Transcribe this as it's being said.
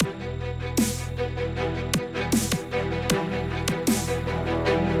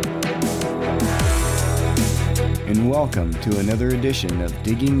and welcome to another edition of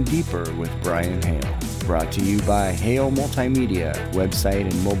Digging Deeper with Brian Hale. Brought to you by Hale Multimedia, website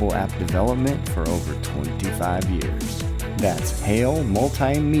and mobile app development for over 25 years. That's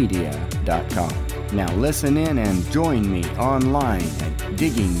halemultimedia.com. Now listen in and join me online at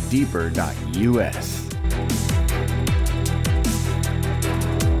diggingdeeper.us.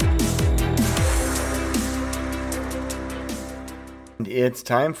 It's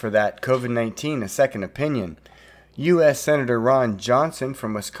time for that COVID-19 A Second Opinion. U.S. Senator Ron Johnson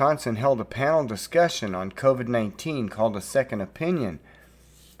from Wisconsin held a panel discussion on COVID-19 called A Second Opinion.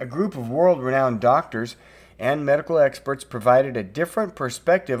 A group of world-renowned doctors and medical experts provided a different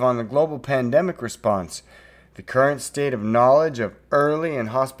perspective on the global pandemic response, the current state of knowledge of early and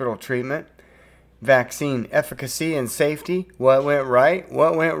hospital treatment, vaccine efficacy and safety, what went right,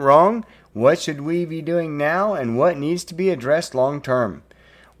 what went wrong, what should we be doing now, and what needs to be addressed long term.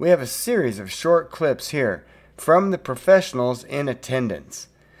 We have a series of short clips here from the professionals in attendance,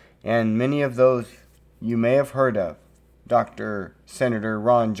 and many of those you may have heard of. Dr. Senator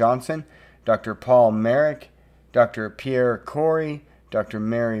Ron Johnson, Dr. Paul Marik, Dr. Pierre Kory, Dr.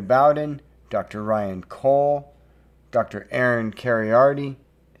 Mary Bowden, Dr. Ryan Cole, Dr. Aaron Kheriaty,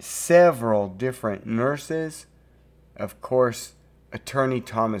 several different nurses, of course, Attorney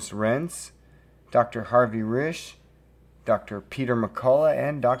Thomas Rentz, Dr. Harvey Risch, Dr. Peter McCullough,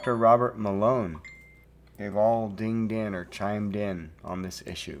 and Dr. Robert Malone. They've all dinged in or chimed in on this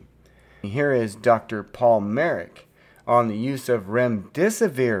issue. Here is Dr. Paul Marik on the use of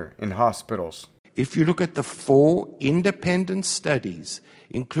remdesivir in hospitals. If you look at the 4 independent studies,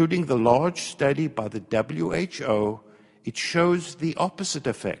 including the large study by the WHO, it shows the opposite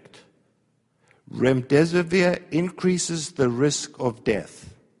effect. Remdesivir increases the risk of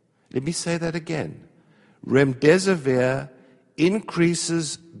death. Let me say that again. Remdesivir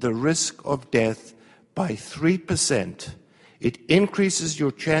increases the risk of death by 3%. It increases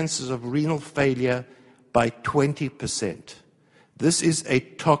your chances of renal failure by 20%. This is a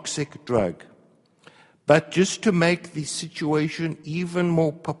toxic drug. But just to make the situation even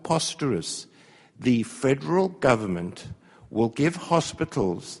more preposterous, the federal government will give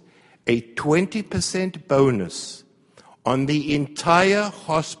hospitals a 20% bonus on the entire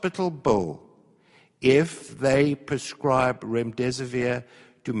hospital bill if they prescribe remdesivir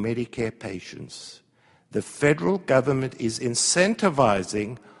to Medicare patients. The federal government is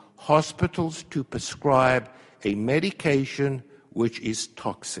incentivizing hospitals to prescribe a medication which is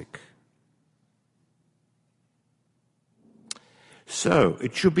toxic. So,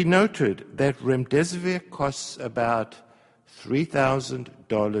 it should be noted that remdesivir costs about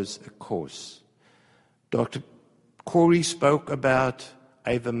 $3,000 a course. Dr. Kory spoke about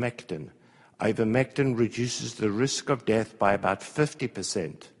ivermectin. Ivermectin reduces the risk of death by about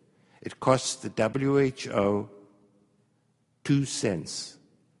 50%. It costs the WHO 2 cents.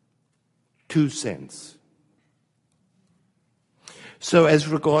 2 cents. So as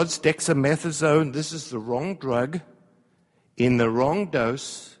regards dexamethasone, this is the wrong drug in the wrong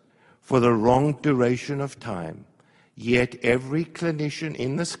dose for the wrong duration of time. Yet every clinician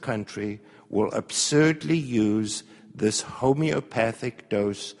in this country will absurdly use this homeopathic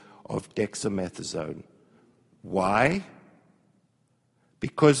dose of dexamethasone. Why?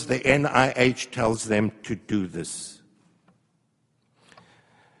 Because the NIH tells them to do this.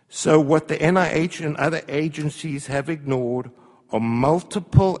 So what the NIH and other agencies have ignored are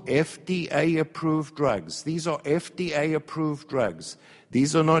multiple FDA-approved drugs. These are FDA-approved drugs.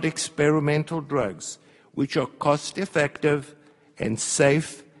 These are not experimental drugs, which are cost-effective and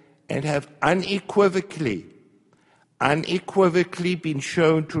safe and have unequivocally been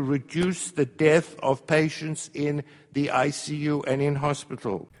shown to reduce the death of patients in the ICU and in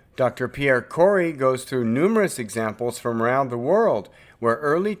hospital. Dr. Pierre Kory goes through numerous examples from around the world where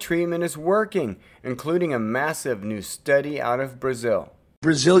early treatment is working, including a massive new study out of Brazil.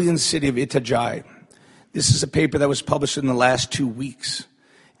 Brazilian city of Itajaí. This is a paper that was published in the last 2 weeks.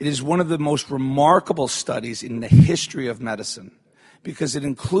 It is one of the most remarkable studies in the history of medicine because it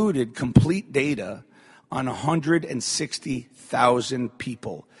included complete data on 160,000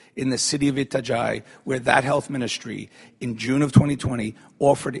 people in the city of Itajaí, where that health ministry in June of 2020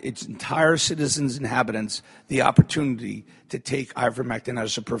 offered its entire citizens, inhabitants, the opportunity to take ivermectin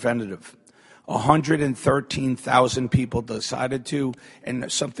as a preventative. 113,000 people decided to, and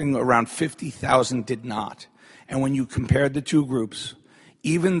something around 50,000 did not. And when you compared the two groups,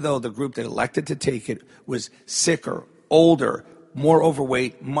 even though the group that elected to take it was sicker, older, more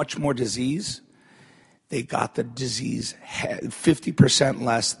overweight, much more disease, they got the disease 50%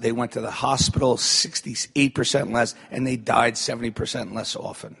 less. They went to the hospital 68% less, and they died 70% less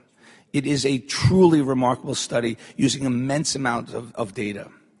often. It is a truly remarkable study using immense amounts of data.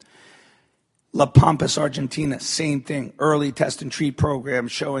 La Pampas, Argentina, same thing. Early test and treat program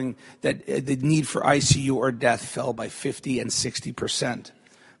showing that the need for ICU or death fell by 50 and 60%.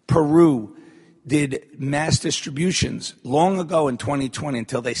 Peru did mass distributions long ago in 2020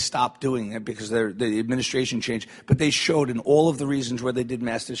 until they stopped doing it because the administration changed. But they showed in all of the regions where they did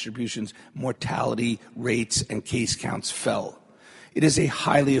mass distributions, mortality rates and case counts fell. It is a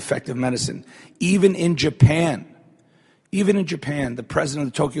highly effective medicine. Even in Japan, the president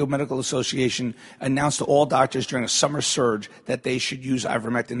of the Tokyo Medical Association announced to all doctors during a summer surge that they should use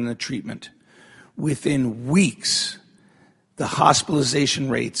ivermectin in the treatment. Within weeks, the hospitalization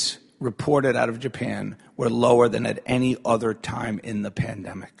rates reported out of Japan were lower than at any other time in the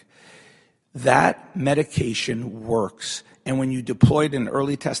pandemic. That medication works. And when you deploy it in an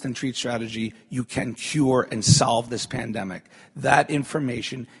early test and treat strategy, you can cure and solve this pandemic. That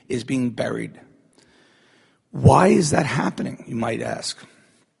information is being buried. Why is that happening, you might ask?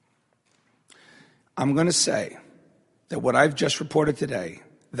 I'm going to say that what I've just reported today,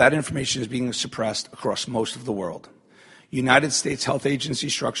 that information is being suppressed across most of the world. United States health agency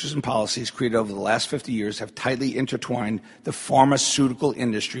structures and policies created over the last 50 years have tightly intertwined the pharmaceutical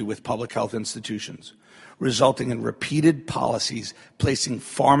industry with public health institutions, resulting in repeated policies placing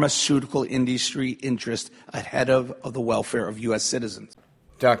pharmaceutical industry interest ahead of the welfare of U.S. citizens.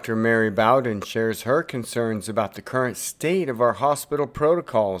 Dr. Mary Bowden shares her concerns about the current state of our hospital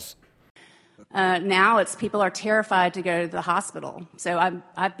protocols. Now it's people are terrified to go to the hospital. So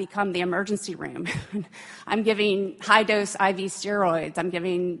I've become the emergency room. I'm giving high-dose IV steroids. I'm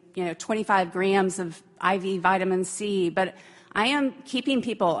giving 25 grams of IV vitamin C. But I am keeping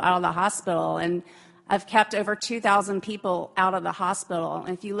people out of the hospital, and I've kept over 2,000 people out of the hospital.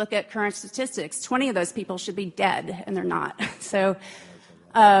 And if you look at current statistics, 20 of those people should be dead, and they're not. So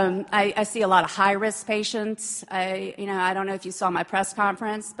I see a lot of high-risk patients. I don't know if you saw my press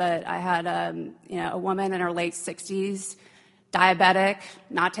conference, but I had a woman in her late 60s, diabetic,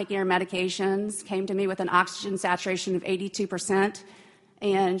 not taking her medications, came to me with an oxygen saturation of 82%.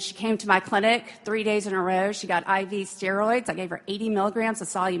 And she came to my clinic 3 days in a row. She got IV steroids. I gave her 80 milligrams of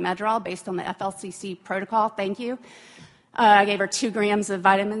Solu-Medrol based on the FLCC protocol. Thank you. I gave her 2 grams of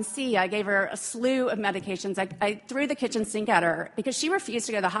vitamin C. I gave her a slew of medications. I threw the kitchen sink at her because she refused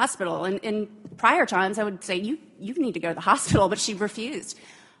to go to the hospital. And in prior times, I would say, you need to go to the hospital, but she refused.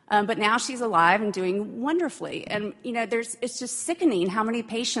 But now she's alive and doing wonderfully. And, it's just sickening how many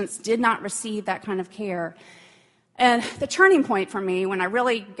patients did not receive that kind of care. And the turning point for me when I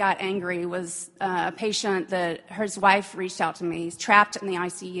really got angry was a patient that his wife reached out to me. He's trapped in the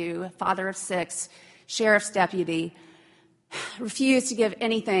ICU, father of 6, sheriff's deputy. Refuse to give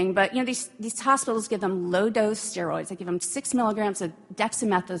anything, but these hospitals give them low-dose steroids. They give them 6 milligrams of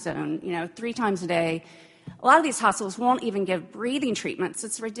dexamethasone, 3 times a day. A lot of these hospitals won't even give breathing treatments.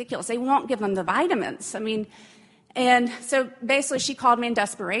 It's ridiculous. They won't give them the vitamins. And so basically she called me in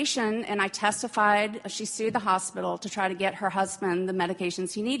desperation, and I testified. She sued the hospital to try to get her husband the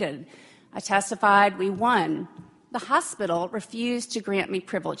medications he needed. I testified. We won. The hospital refused to grant me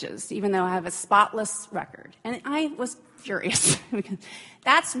privileges, even though I have a spotless record. And I was furious.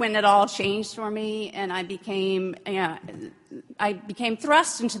 That's when it all changed for me, and I became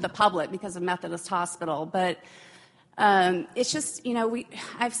thrust into the public because of Methodist Hospital. But it's just,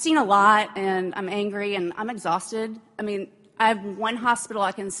 I've seen a lot, and I'm angry, and I'm exhausted. I have one hospital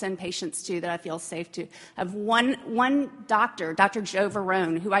I can send patients to that I feel safe to. I have one doctor, Dr. Joe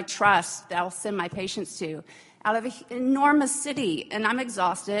Verone, who I trust that I'll send my patients to, out of an enormous city, and I'm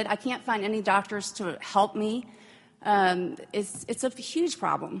exhausted. I can't find any doctors to help me. It's a huge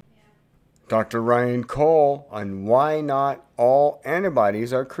problem. Dr. Ryan Cole on why not all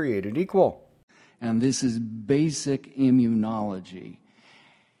antibodies are created equal. And this is basic immunology.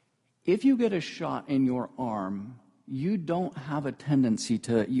 If you get a shot in your arm, you don't have a tendency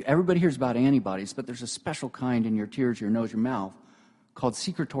to, everybody hears about antibodies, but there's a special kind in your tears, your nose, your mouth, called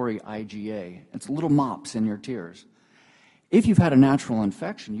secretory IgA. It's little mops in your tears. If you've had a natural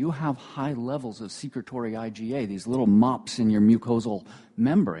infection, you have high levels of secretory IgA, these little mops in your mucosal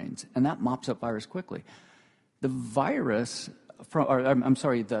membranes, and that mops up virus quickly. The virus,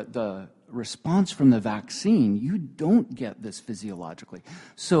 the response from the vaccine, you don't get this physiologically.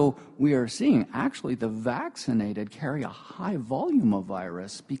 So we are seeing actually the vaccinated carry a high volume of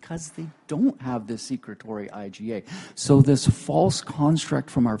virus because they don't have this secretory IgA. So this false construct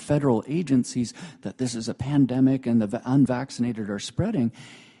from our federal agencies that this is a pandemic and the unvaccinated are spreading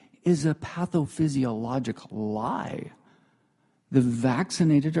is a pathophysiologic lie. The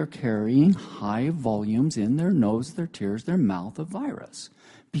vaccinated are carrying high volumes in their nose, their tears, their mouth of virus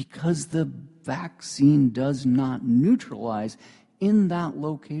because the vaccine does not neutralize in that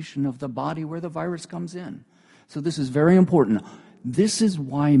location of the body where the virus comes in. So this is very important. This is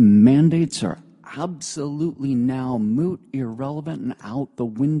why mandates are absolutely now moot, irrelevant, and out the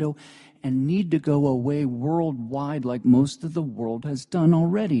window, and need to go away worldwide like most of the world has done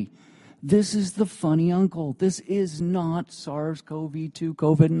already. This is the funny uncle. This is not SARS-CoV-2,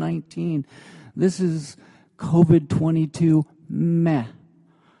 COVID-19. This is COVID-22 meh.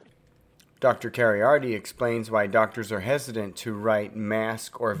 Dr. Cariardi explains why doctors are hesitant to write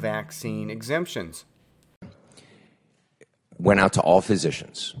mask or vaccine exemptions. Went out to all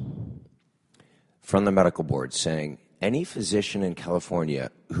physicians from the medical board saying, any physician in California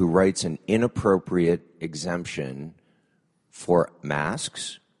who writes an inappropriate exemption for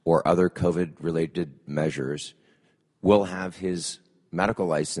masks or other COVID-related measures will have his medical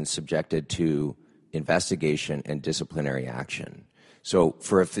license subjected to investigation and disciplinary action. So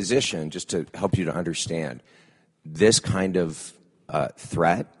for a physician, just to help you to understand, this kind of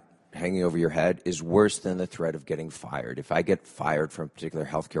threat hanging over your head is worse than the threat of getting fired. If I get fired from a particular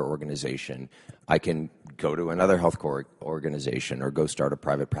healthcare organization, I can go to another healthcare organization or go start a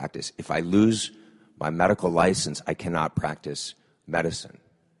private practice. If I lose my medical license, I cannot practice medicine.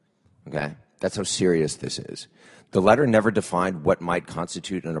 Okay? That's how serious this is. The letter never defined what might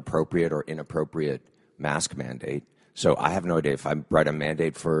constitute an appropriate or inappropriate mask mandate. So I have no idea if I write a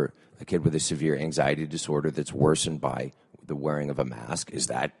mandate for a kid with a severe anxiety disorder that's worsened by the wearing of a mask. Is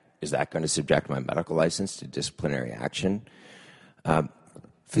that going to subject my medical license to disciplinary action?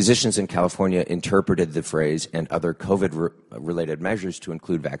 Physicians in California interpreted the phrase and other COVID-related measures to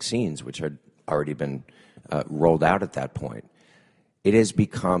include vaccines, which had already been rolled out at that point. It has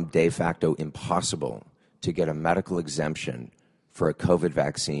become de facto impossible to get a medical exemption for a COVID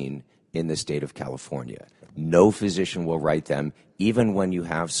vaccine in the state of California. No physician will write them, even when you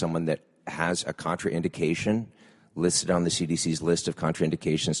have someone that has a contraindication listed on the CDC's list of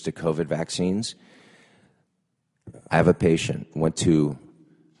contraindications to COVID vaccines. I have a patient, went to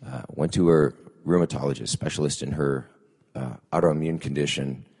her rheumatologist, specialist in her autoimmune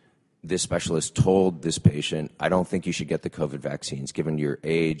condition. This specialist told this patient, I don't think you should get the COVID vaccines, given your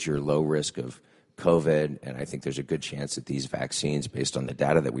age, your low risk of COVID, and I think there's a good chance that these vaccines, based on the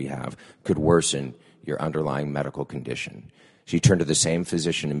data that we have, could worsen your underlying medical condition. She turned to the same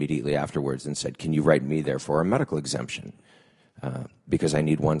physician immediately afterwards and said, can you write me, therefore, a medical exemption? Because I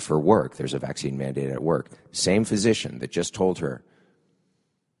need one for work. There's a vaccine mandate at work. Same physician that just told her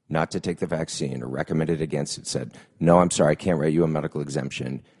not to take the vaccine or recommended against it said, no, I'm sorry, I can't write you a medical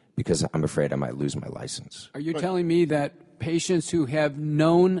exemption because I'm afraid I might lose my license. Are you telling me that patients who have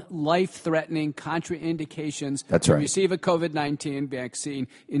known life-threatening contraindications to receive a COVID-19 vaccine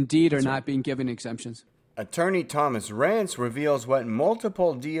indeed are not being given exemptions? Attorney Thomas Rentz reveals what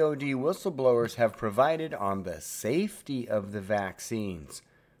multiple DoD whistleblowers have provided on the safety of the vaccines.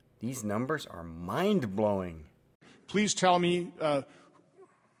 These numbers are mind-blowing. Please tell me,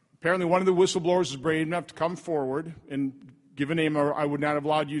 apparently one of the whistleblowers is brave enough to come forward and give a name, or I would not have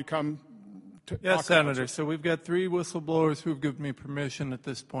allowed you to come. Yes, Senator. So we've got 3 whistleblowers who have given me permission at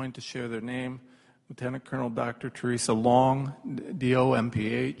this point to share their name. Lieutenant Colonel Dr. Teresa Long, DO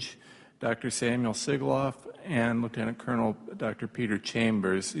MPH, Dr. Samuel Sigloff, and Lieutenant Colonel Dr. Peter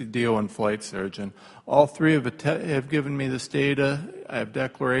Chambers, DO and Flight Surgeon. All 3 have given me this data. I have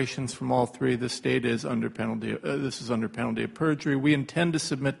declarations from all 3. This data is under penalty. This is under penalty of perjury. We intend to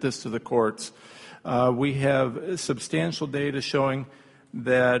submit this to the courts. We have substantial data showing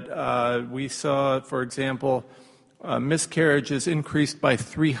that we saw, for example, miscarriages increased by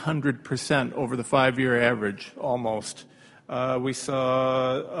 300% over the 5-year average, almost. We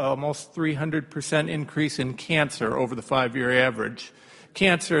saw almost 300% increase in cancer over the 5-year average.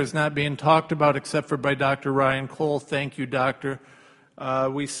 Cancer is not being talked about except for by Dr. Ryan Cole. Thank you, doctor.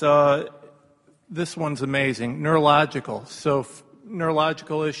 We saw, this one's amazing, neurological. So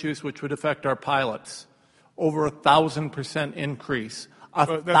neurological issues which would affect our pilots. Over 1,000% increase.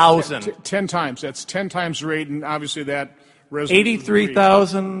 1,000. 10 times. That's 10 times rate, and obviously that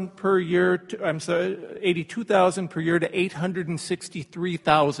 83,000 per year. I'm sorry, 82,000 per year to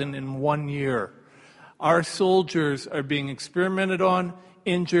 863,000 in 1 year. Our soldiers are being experimented on,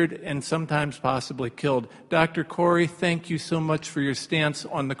 injured, and sometimes possibly killed. Dr. Corey, thank you so much for your stance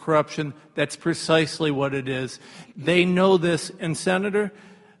on the corruption. That's precisely what it is. They know this. And, Senator,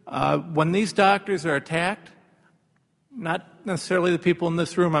 when these doctors are attacked, not necessarily the people in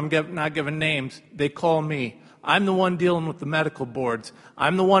this room, I'm not giving names, they call me. I'm the one dealing with the medical boards.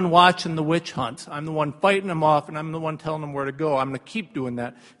 I'm the one watching the witch hunts. I'm the one fighting them off, and I'm the one telling them where to go. I'm going to keep doing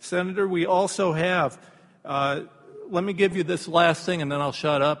that. Senator, we also have let me give you this last thing, and then I'll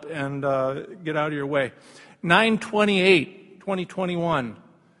shut up and get out of your way. 9/28/2021,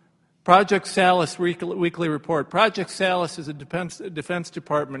 Project Salus weekly report. Project Salus is a Defense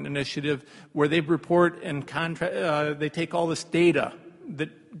Department initiative where they report and they take all this data that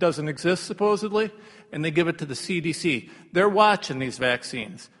doesn't exist supposedly, and they give it to the CDC. They're watching these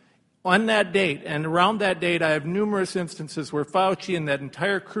vaccines. On that date, and around that date, I have numerous instances where Fauci and that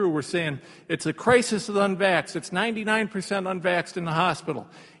entire crew were saying, it's a crisis of unvaxxed, it's 99% unvaxxed in the hospital.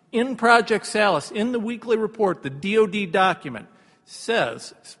 In Project Salus, in the weekly report, the DOD document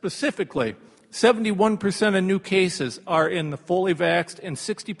says specifically 71% of new cases are in the fully vaxxed and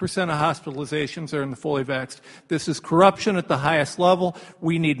 60% of hospitalizations are in the fully vaxxed. This is corruption at the highest level.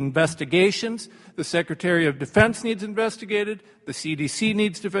 We need investigations. The Secretary of Defense needs investigated. The CDC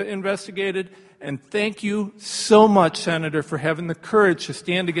needs to be investigated. And thank you so much, Senator, for having the courage to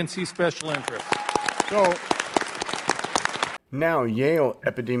stand against these special interests. Now, Yale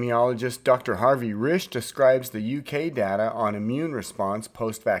epidemiologist Dr. Harvey Risch describes the UK data on immune response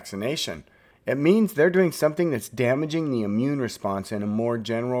post-vaccination. It means they're doing something that's damaging the immune response in a more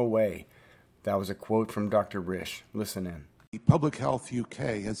general way. That was a quote from Dr. Risch. Listen in. Public Health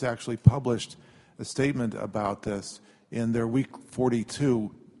UK has actually published a statement about this in their week 42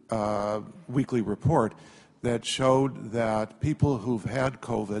 weekly report that showed that people who've had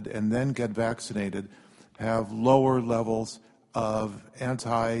COVID and then get vaccinated have lower levels of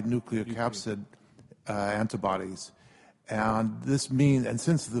anti-nucleocapsid antibodies. And this means, and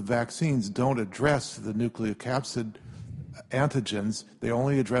since the vaccines don't address the nucleocapsid antigens, they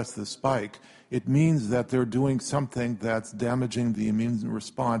only address the spike, it means that they're doing something that's damaging the immune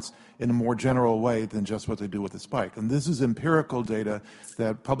response in a more general way than just what they do with the spike. And this is empirical data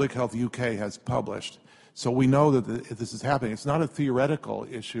that Public Health UK has published. So we know that this is happening. It's not a theoretical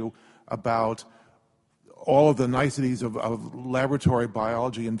issue about all of the niceties of laboratory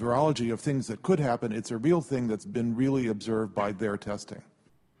biology and virology of things that could happen. It's a real thing that's been really observed by their testing.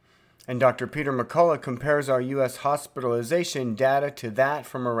 And Dr. Peter McCullough compares our U.S. hospitalization data to that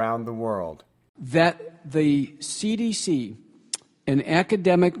from around the world. That the CDC and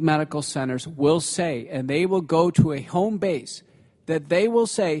academic medical centers will say, and they will go to a home base, that they will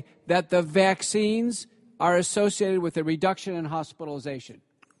say that the vaccines are associated with a reduction in hospitalization.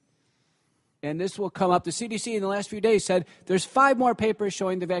 And this will come up. The CDC in the last few days said there's 5 more papers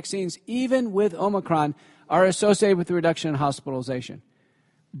showing the vaccines, even with Omicron, are associated with the reduction in hospitalization.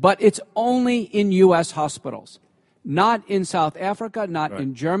 But it's only in U.S. hospitals, not in South Africa, not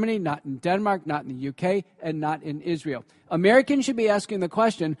in Germany, not in Denmark, not in the UK, and not in Israel. Americans should be asking the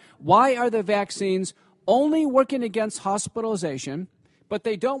question, why are the vaccines only working against hospitalization, but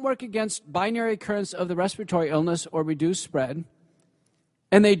they don't work against binary occurrence of the respiratory illness or reduced spread?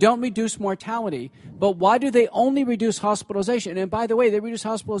 And they don't reduce mortality, but why do they only reduce hospitalization? And by the way, they reduce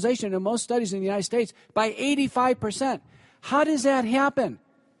hospitalization in most studies in the United States by 85%. How does that happen?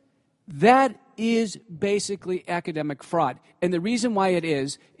 That is basically academic fraud. And the reason why it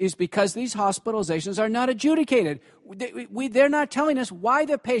is because these hospitalizations are not adjudicated. They're not telling us why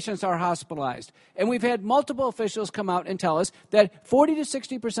the patients are hospitalized. And we've had multiple officials come out and tell us that 40 to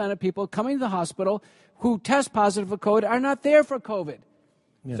 60% of people coming to the hospital who test positive for COVID are not there for COVID.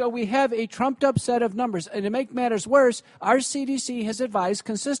 Yeah. So we have a trumped-up set of numbers. And to make matters worse, our CDC has advised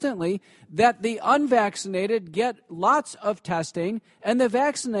consistently that the unvaccinated get lots of testing and the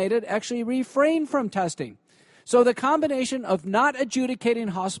vaccinated actually refrain from testing. So the combination of not adjudicating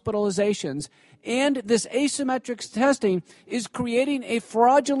hospitalizations and this asymmetric testing is creating a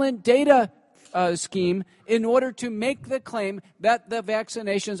fraudulent data scheme in order to make the claim that the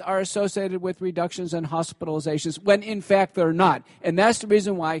vaccinations are associated with reductions in hospitalizations when in fact they're not. And that's the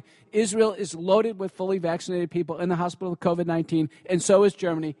reason why Israel is loaded with fully vaccinated people in the hospital with COVID-19, and so is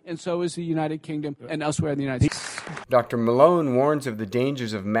Germany, and so is the United Kingdom and elsewhere in the United States. Dr. Malone warns of the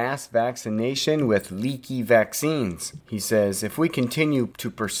dangers of mass vaccination with leaky vaccines. He says, if we continue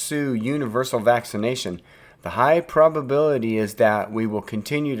to pursue universal vaccination, the high probability is that we will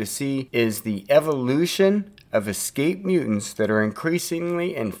continue to see is the evolution of escape mutants that are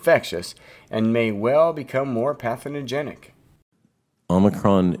increasingly infectious and may well become more pathogenic.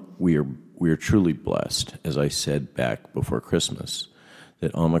 Omicron, we are truly blessed, as I said back before Christmas,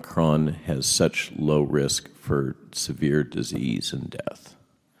 that Omicron has such low risk for severe disease and death.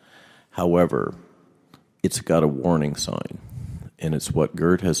 However, it's got a warning sign. And it's what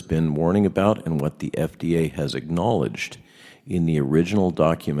Gert has been warning about and what the FDA has acknowledged in the original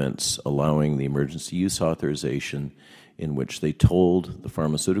documents allowing the emergency use authorization, in which they told the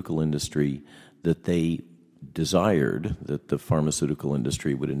pharmaceutical industry that they desired that the pharmaceutical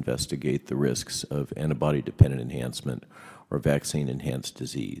industry would investigate the risks of antibody-dependent enhancement or vaccine-enhanced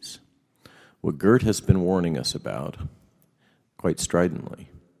disease. What Gert has been warning us about, quite stridently,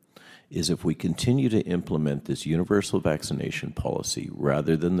 is if we continue to implement this universal vaccination policy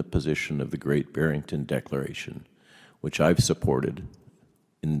rather than the position of the Great Barrington Declaration, which I've supported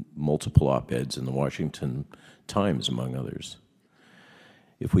in multiple op-eds in the Washington Times, among others,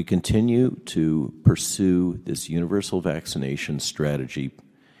 if we continue to pursue this universal vaccination strategy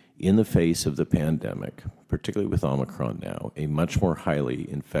in the face of the pandemic, particularly with Omicron now, a much more highly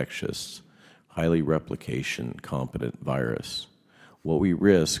infectious, highly replication-competent virus, what we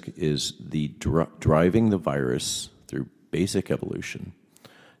risk is driving the virus through basic evolution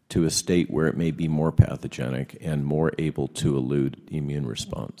to a state where it may be more pathogenic and more able to elude the immune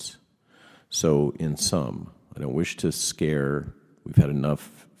response. So in sum, I don't wish to scare, we've had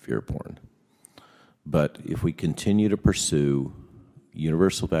enough fear porn, but if we continue to pursue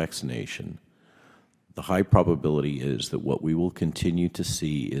universal vaccination, the high probability is that what we will continue to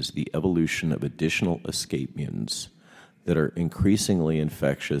see is the evolution of additional escape mutants that are increasingly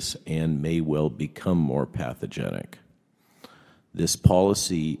infectious and may well become more pathogenic. This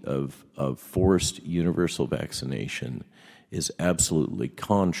policy of forced universal vaccination is absolutely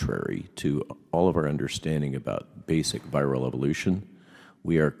contrary to all of our understanding about basic viral evolution.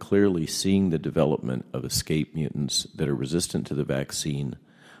 We are clearly seeing the development of escape mutants that are resistant to the vaccine.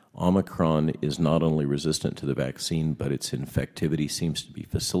 Omicron is not only resistant to the vaccine, but its infectivity seems to be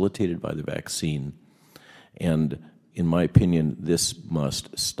facilitated by the vaccine. And in my opinion, this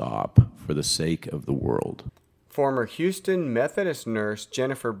must stop for the sake of the world. Former Houston Methodist nurse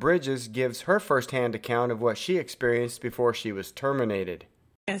Jennifer Bridges gives her firsthand account of what she experienced before she was terminated.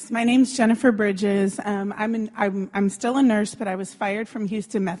 Yes, my name's Jennifer Bridges. I'm still a nurse, but I was fired from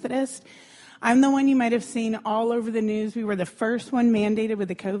Houston Methodist. I'm the one you might have seen all over the news. We were the first one mandated with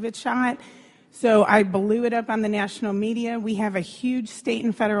the COVID shot. So I blew it up on the national media. We have a huge state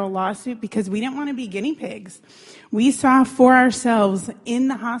and federal lawsuit because we didn't want to be guinea pigs. We saw for ourselves in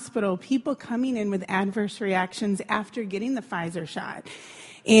the hospital people coming in with adverse reactions after getting the Pfizer shot.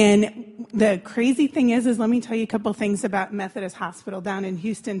 And the crazy thing is let me tell you a couple things about Methodist Hospital down in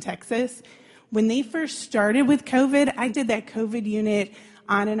Houston, Texas. When they first started with COVID, I did that COVID unit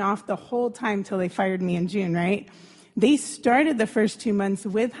on and off the whole time till they fired me in June, right? They started the first 2 months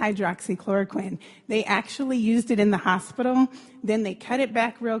with hydroxychloroquine. They actually used it in the hospital. Then they cut it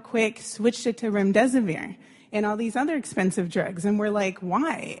back real quick, switched it to remdesivir and all these other expensive drugs. And we're like,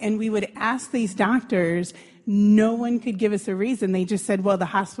 why? And we would ask these doctors. No one could give us a reason. They just said, well, the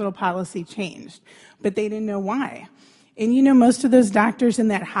hospital policy changed. But they didn't know why. And you know, most of those doctors in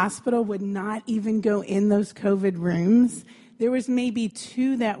that hospital would not even go in those COVID rooms. There was maybe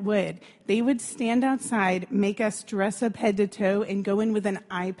 2 that would. They would stand outside, make us dress up head to toe, and go in with an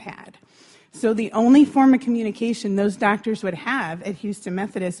iPad. So the only form of communication those doctors would have at Houston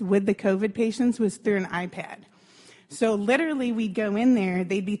Methodist with the COVID patients was through an iPad. So literally we'd go in there,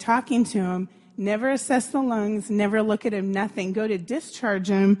 they'd be talking to them, never assess the lungs, never look at them, nothing, go to discharge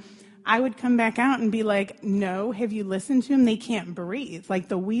them. I would come back out and be like, no, have you listened to them? They can't breathe. Like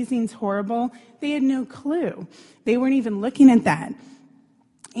the wheezing's horrible. They had no clue. They weren't even looking at that.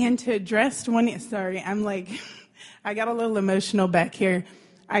 And to address I'm like, I got a little emotional back here.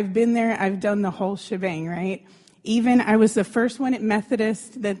 I've been there. I've done the whole shebang, right? Even I was the first one at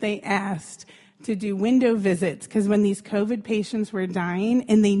Methodist that they asked to do window visits because when these COVID patients were dying,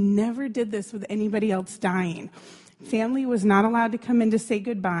 and they never did this with anybody else dying. Family was not allowed to come in to say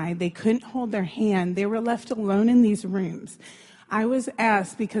goodbye. They couldn't hold their hand. They were left alone in these rooms. I was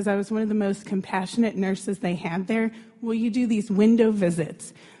asked, because I was one of the most compassionate nurses they had there, will you do these window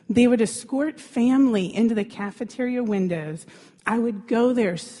visits? They would escort family into the cafeteria windows. I would go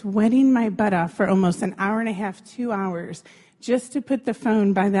there sweating my butt off for almost an hour and a half, 2 hours, just to put the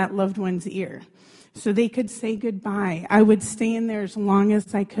phone by that loved one's ear so they could say goodbye. I would stay in there as long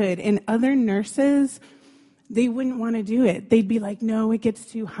as I could. And other nurses, they wouldn't want to do it. They'd be like, no, it gets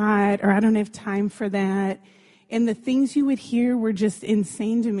too hot, or I don't have time for that. And the things you would hear were just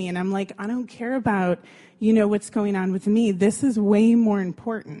insane to me. And I'm like, I don't care about, what's going on with me. This is way more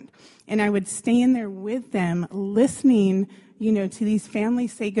important. And I would stay in there with them, listening, to these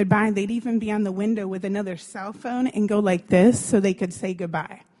families say goodbye. They'd even be on the window with another cell phone and go like this so they could say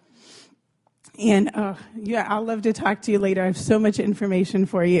goodbye. And I'll love to talk to you later. I have so much information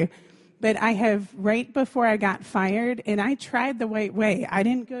for you. But I have, right before I got fired, and I tried the right way. I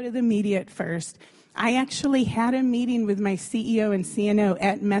didn't go to the media at first. I actually had a meeting with my CEO and CNO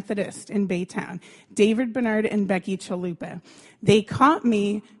at Methodist in Baytown, David Bernard and Becky Chalupa. They caught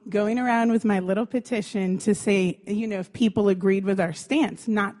me going around with my little petition to say, if people agreed with our stance,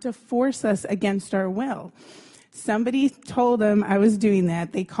 not to force us against our will. Somebody told them I was doing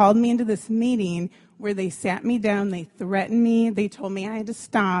that. They called me into this meeting where they sat me down, they threatened me, they told me I had to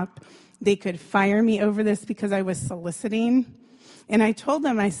stop. They could fire me over this because I was soliciting. And I told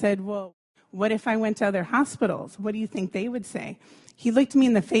them, I said, well, what if I went to other hospitals? What do you think they would say? He looked me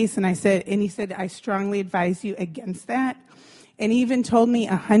in the face and he said, I strongly advise you against that. And he even told me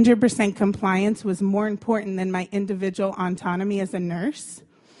 100% compliance was more important than my individual autonomy as a nurse.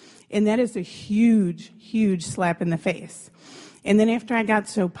 And that is a huge, huge slap in the face. And then after I got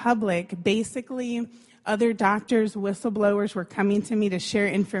so public, basically other doctors, whistleblowers were coming to me to share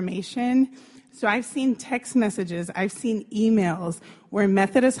information. So I've seen text messages, I've seen emails where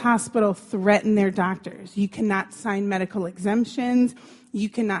Methodist Hospital threatened their doctors. You cannot sign medical exemptions, you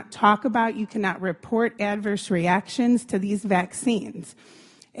cannot talk about, you cannot report adverse reactions to these vaccines.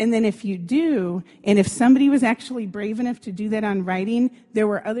 And then if you do, and if somebody was actually brave enough to do that on writing, there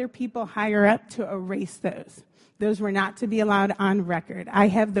were other people higher up to erase those. Those were not to be allowed on record. I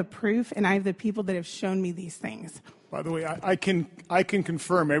have the proof, and I have the people that have shown me these things. By the way, I can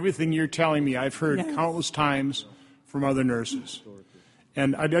confirm everything you're telling me. I've heard countless times from other nurses.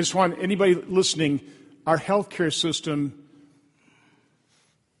 And I just want anybody listening, our healthcare system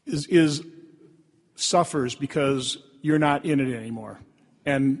suffers because you're not in it anymore.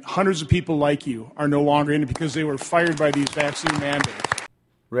 And hundreds of people like you are no longer in it because they were fired by these vaccine mandates.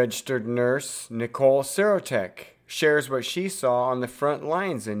 Registered nurse Nicole Sirotek shares what she saw on the front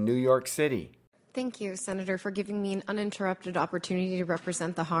lines in New York City. Thank you, Senator, for giving me an uninterrupted opportunity to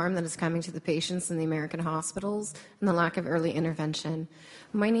represent the harm that is coming to the patients in the American hospitals and the lack of early intervention.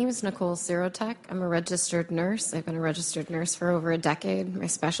 My name is Nicole Sirotek. I'm a registered nurse. I've been a registered nurse for over a decade. My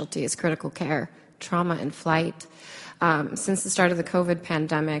specialty is critical care, trauma, and flight. Since the start of the COVID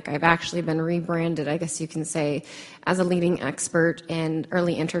pandemic, I've actually been rebranded, I guess you can say, as a leading expert in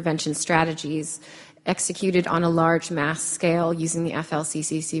early intervention strategies executed on a large mass scale using the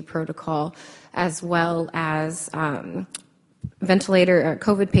FLCCC protocol, as well as COVID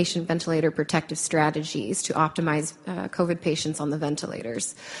patient ventilator protective strategies to optimize COVID patients on the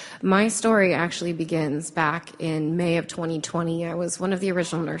ventilators. My story actually begins back in May of 2020. I was one of the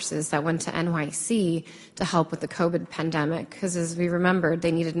original nurses that went to NYC to help with the COVID pandemic because, as we remembered,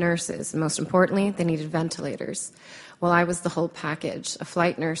 they needed nurses, and most importantly, they needed ventilators. Well, I was the whole package, a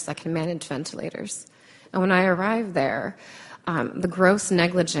flight nurse that can manage ventilators. And when I arrived there, the gross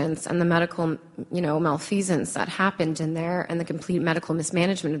negligence and the medical, malfeasance that happened in there and the complete medical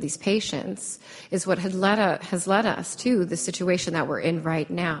mismanagement of these patients is what has led us to the situation that we're in right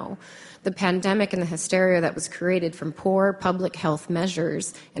now. The pandemic and the hysteria that was created from poor public health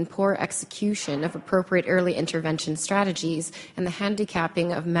measures and poor execution of appropriate early intervention strategies and the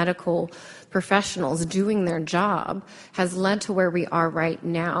handicapping of medical professionals doing their job has led to where we are right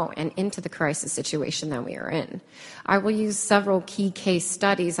now and into the crisis situation that we are in. I will use several key case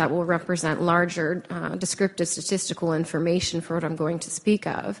studies that will represent larger descriptive statistical information for what I'm going to speak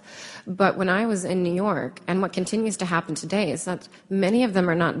of. But when I was in New York, and what continues to happen today, is that many of them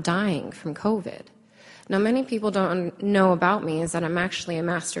are not dying from COVID. Now, many people don't know about me is that I'm actually a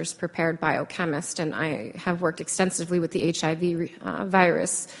master's prepared biochemist, and I have worked extensively with the HIV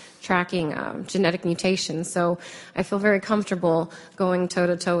virus, tracking genetic mutations. So I feel very comfortable going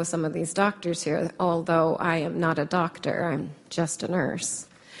toe-to-toe with some of these doctors here, although I am not a doctor, I'm just a nurse.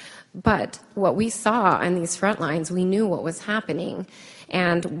 But what we saw in these front lines, we knew what was happening.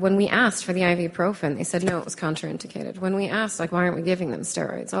 And when we asked for the ibuprofen, they said, no, it was contraindicated. When we asked, why aren't we giving them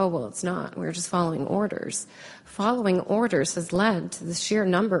steroids? Oh, well, it's not. We're just following orders. Following orders has led to the sheer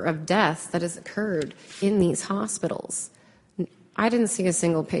number of deaths that has occurred in these hospitals. I didn't see a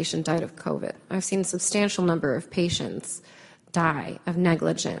single patient died of COVID. I've seen a substantial number of patients die of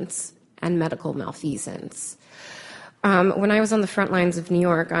negligence and medical malfeasance. When I was on the front lines of New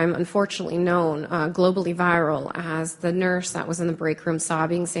York, I'm unfortunately known globally viral as the nurse that was in the break room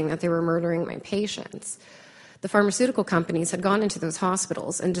sobbing, saying that they were murdering my patients. The pharmaceutical companies had gone into those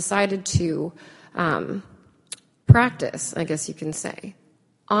hospitals and decided to practice, I guess you can say,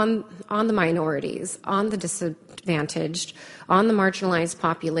 on the minorities, on the disadvantaged, on the marginalized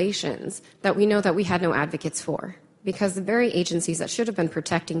populations that we know that we had no advocates for, because the very agencies that should have been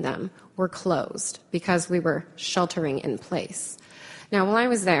protecting them were closed because we were sheltering in place. Now, while I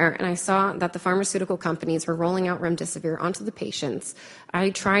was there and I saw that the pharmaceutical companies were rolling out remdesivir onto the patients,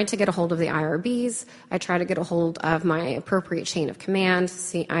 I tried to get a hold of the IRBs. I tried to get a hold of my appropriate chain of command.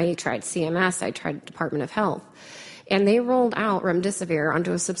 I tried CMS. I tried Department of Health. And they rolled out remdesivir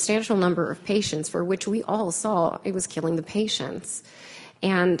onto a substantial number of patients for which we all saw it was killing the patients.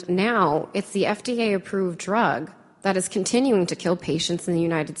 And now it's the FDA-approved drug that is continuing to kill patients in the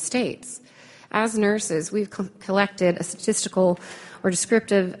United States. As nurses, we've collected a statistical or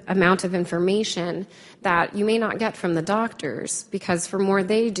descriptive amount of information that you may not get from the doctors, because from where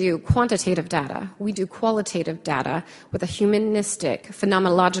they do quantitative data, we do qualitative data with a humanistic,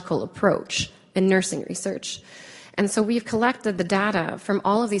 phenomenological approach in nursing research. And so we've collected the data from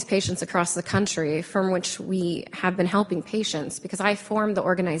all of these patients across the country from which we have been helping patients, because I formed the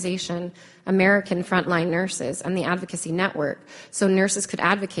organization American Frontline Nurses and the Advocacy Network so nurses could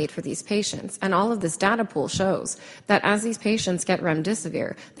advocate for these patients. And all of this data pool shows that as these patients get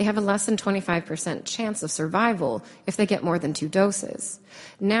remdesivir, they have a less than 25% chance of survival if they get more than 2 doses.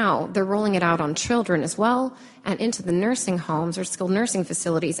 Now they're rolling it out on children as well and into the nursing homes or skilled nursing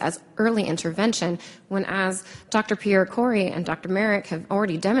facilities as early intervention, when, as Dr. Pierre Corey and Dr. Merrick have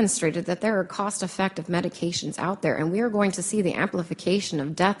already demonstrated, that there are cost-effective medications out there, and we are going to see the amplification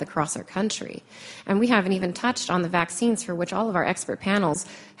of death across our country. And we haven't even touched on the vaccines, for which all of our expert panels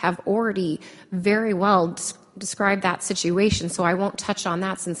have already very well described that situation, so I won't touch on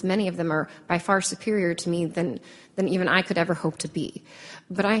that, since many of them are by far superior to me than even I could ever hope to be.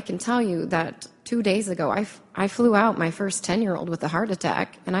 But I can tell you that 2 days ago, I flew out my first 10-year-old with a heart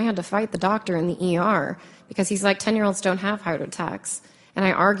attack, and I had to fight the doctor in the ER because he's like, 10-year-olds don't have heart attacks. And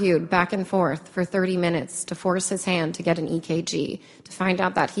I argued back and forth for 30 minutes to force his hand to get an EKG, to find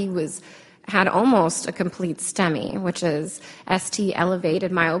out that he had almost a complete STEMI, which is ST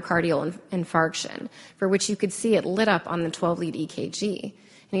elevated myocardial infarction, for which you could see it lit up on the 12-lead EKG.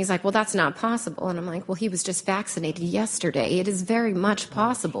 And he's like, well, that's not possible. And I'm like, well, he was just vaccinated yesterday. It is very much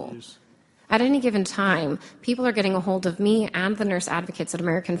possible. At any given time, people are getting a hold of me and the nurse advocates at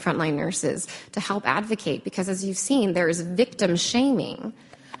American Frontline Nurses to help advocate, because as you've seen, there is victim shaming.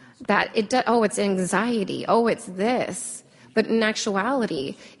 That it's anxiety, it's this. But in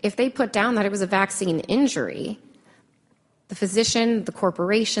actuality, if they put down that it was a vaccine injury, the physician, the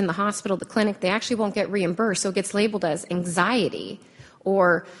corporation, the hospital, the clinic, they actually won't get reimbursed. So it gets labeled as anxiety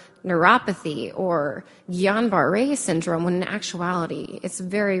or neuropathy or Guillain-Barré syndrome, when in actuality, it's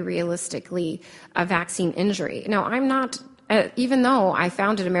very realistically a vaccine injury. Now, I'm not, even though I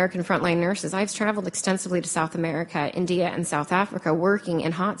founded American Frontline Nurses, I've traveled extensively to South America, India, and South Africa, working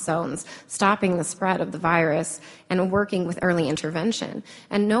in hot zones, stopping the spread of the virus, and working with early intervention.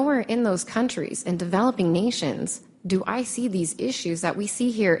 And nowhere in those countries, in developing nations, do I see these issues that we see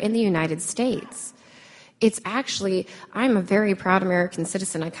here in the United States. It's actually, I'm a very proud American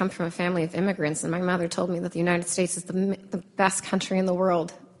citizen. I come from a family of immigrants, and my mother told me that the United States is the best country in the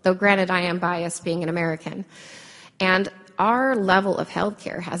world, though granted I am biased being an American. And our level of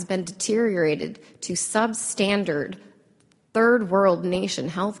healthcare has been deteriorated to substandard third world nation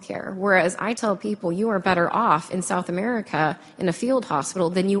healthcare, whereas I tell people you are better off in South America in a field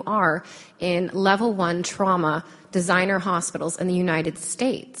hospital than you are in level 1 trauma designer hospitals in the United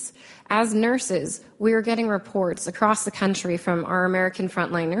States. As nurses, we are getting reports across the country from our American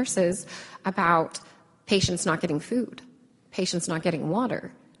Frontline Nurses about patients not getting food, patients not getting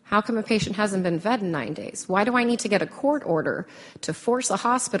water. How come a patient hasn't been fed in 9 days? Why do I need to get a court order to force a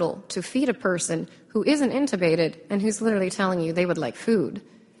hospital to feed a person who isn't intubated and who's literally telling you they would like food?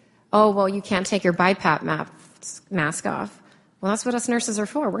 Oh, well, you can't take your BiPAP mask off. Well, that's what us nurses are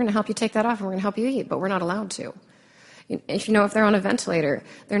for. We're going to help you take that off, and we're going to help you eat, but we're not allowed to. If they're on a ventilator,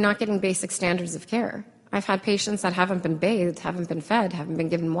 they're not getting basic standards of care. I've had patients that haven't been bathed, haven't been fed, haven't been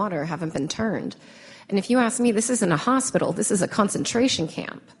given water, haven't been turned. And if you ask me, this isn't a hospital, this is a concentration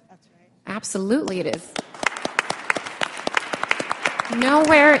camp. That's right. Absolutely it is.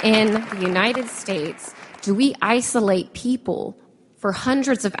 Nowhere in the United States do we isolate people for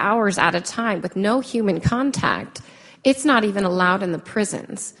hundreds of hours at a time with no human contact. It's not even allowed in the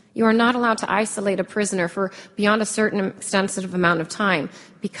prisons. You are not allowed to isolate a prisoner for beyond a certain extensive amount of time,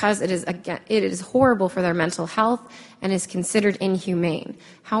 because it is horrible for their mental health and is considered inhumane.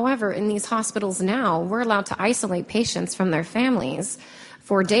 However, in these hospitals now, we're allowed to isolate patients from their families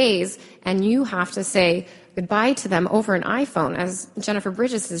for days, and you have to say goodbye to them over an iPhone, as Jennifer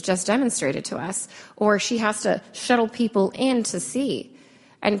Bridges has just demonstrated to us, or she has to shuttle people in to see.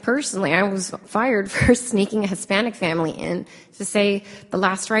 And personally, I was fired for sneaking a Hispanic family in to say the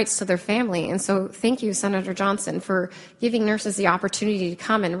last rites to their family. And so thank you, Senator Johnson, for giving nurses the opportunity to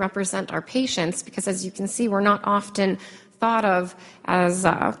come and represent our patients, because as you can see, we're not often thought of as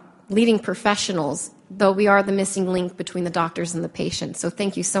leading professionals, though we are the missing link between the doctors and the patients. So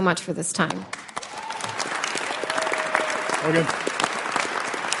thank you so much for this time. Okay.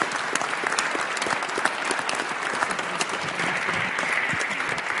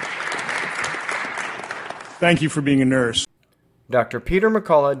 Thank you for being a nurse. Dr. Peter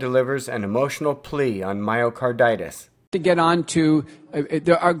McCullough delivers an emotional plea on myocarditis. To get on to,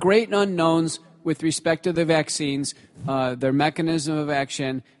 there are great unknowns with respect to the vaccines, their mechanism of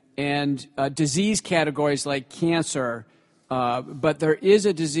action, and disease categories like cancer. But there is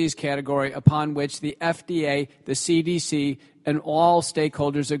a disease category upon which the FDA, the CDC, and all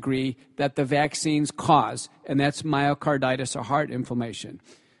stakeholders agree that the vaccines cause, and that's myocarditis or heart inflammation.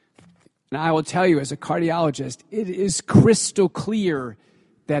 And I will tell you, as a cardiologist, it is crystal clear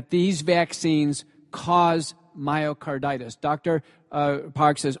that these vaccines cause myocarditis. Dr.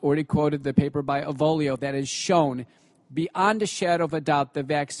 Parks has already quoted the paper by Avolio that has shown beyond a shadow of a doubt the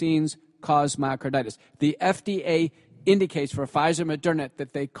vaccines cause myocarditis. The FDA indicates for Pfizer and Moderna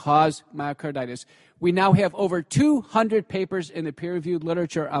that they cause myocarditis. We now have over 200 papers in the peer-reviewed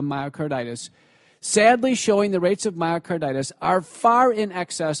literature on myocarditis, sadly showing the rates of myocarditis are far in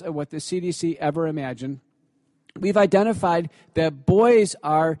excess of what the CDC ever imagined. We've identified that boys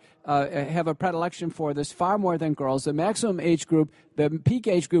have a predilection for this far more than girls. The maximum age group, the peak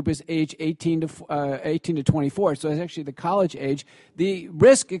age group is age 18 to 24, so it's actually the college age. The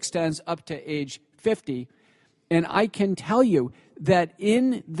risk extends up to age 50. And I can tell you that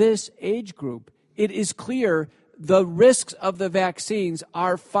in this age group, it is clear the risks of the vaccines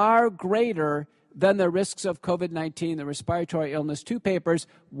are far greater than the risks of COVID-19, the respiratory illness. Two papers,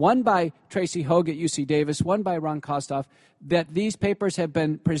 one by Tracy Hogue at UC Davis, one by Ron Kostoff, that these papers have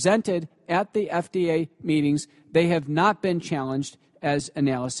been presented at the FDA meetings. They have not been challenged as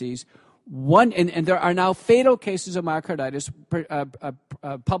analyses. And there are now fatal cases of myocarditis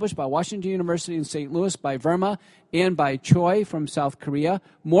published by Washington University in St. Louis, by Verma, and by Choi from South Korea.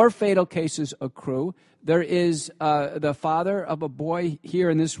 More fatal cases accrue. There is the father of a boy here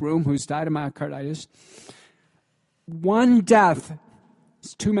in this room who's died of myocarditis. One death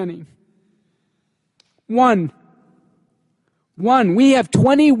is too many. One. We have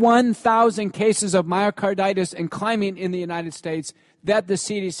 21,000 cases of myocarditis and climbing in the United States that the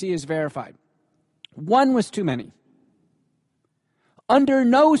CDC has verified. One was too many. Under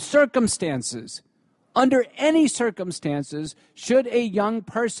no circumstances, under any circumstances, should a young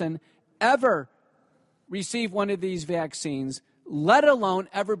person ever receive one of these vaccines, let alone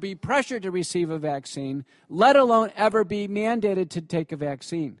ever be pressured to receive a vaccine, let alone ever be mandated to take a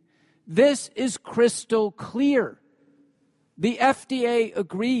vaccine. This is crystal clear. The FDA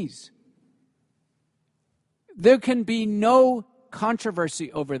agrees. There can be no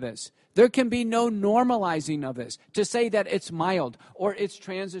controversy over this. There can be no normalizing of this to say that it's mild or it's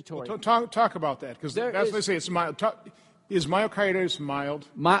transitory. Well, talk about that, because that's what they say, it's mild. Is myocarditis mild?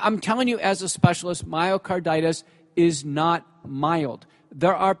 I'm telling you as a specialist, myocarditis is not mild.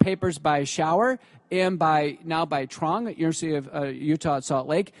 There are papers by Schauer and by Trong at University of Utah at Salt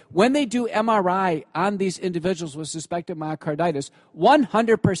Lake. When they do MRI on these individuals with suspected myocarditis,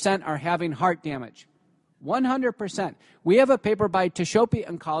 100% are having heart damage. 100%. We have a paper by Teshope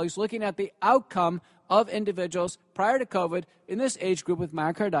and colleagues looking at the outcome of individuals prior to COVID in this age group with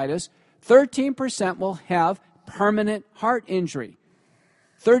myocarditis. 13% will have permanent heart injury.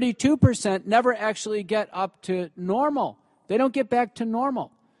 32% never actually get up to normal. They don't get back to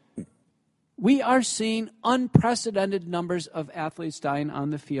normal. We are seeing unprecedented numbers of athletes dying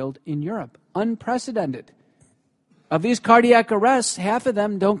on the field in Europe. Unprecedented. Of these cardiac arrests, half of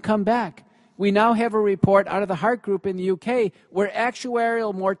them don't come back. We now have a report out of the Heart Group in the UK where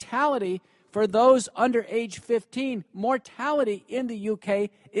actuarial mortality for those under age 15, mortality in the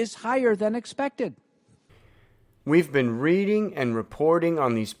UK is higher than expected. We've been reading and reporting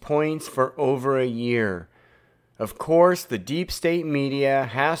on these points for over a year. Of course, the deep state media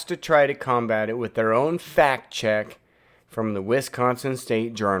has to try to combat it with their own fact check from the Wisconsin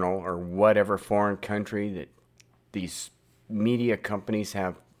State Journal or whatever foreign country that these media companies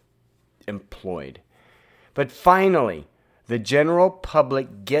have employed. But finally, the general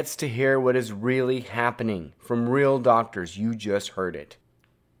public gets to hear what is really happening from real doctors. You just heard it.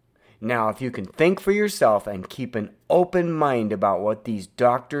 Now, if you can think for yourself and keep an open mind about what these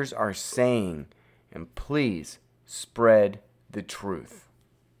doctors are saying, and please spread the truth.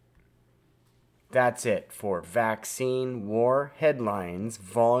 That's it for Vaccine War Headlines,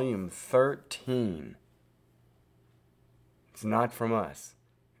 Volume 13. It's not from us.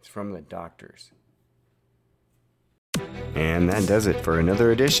 It's from the doctors. And that does it for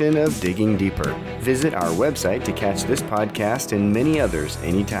another edition of Digging Deeper. Visit our website to catch this podcast and many others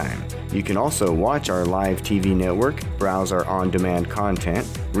anytime. You can also watch our live TV network, browse our on-demand content,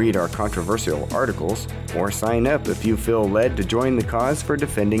 read our controversial articles, or sign up if you feel led to join the cause for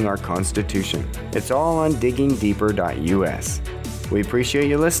defending our Constitution. It's all on diggingdeeper.us. We appreciate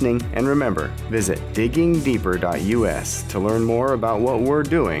you listening, and remember, visit diggingdeeper.us to learn more about what we're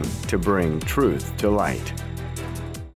doing to bring truth to light.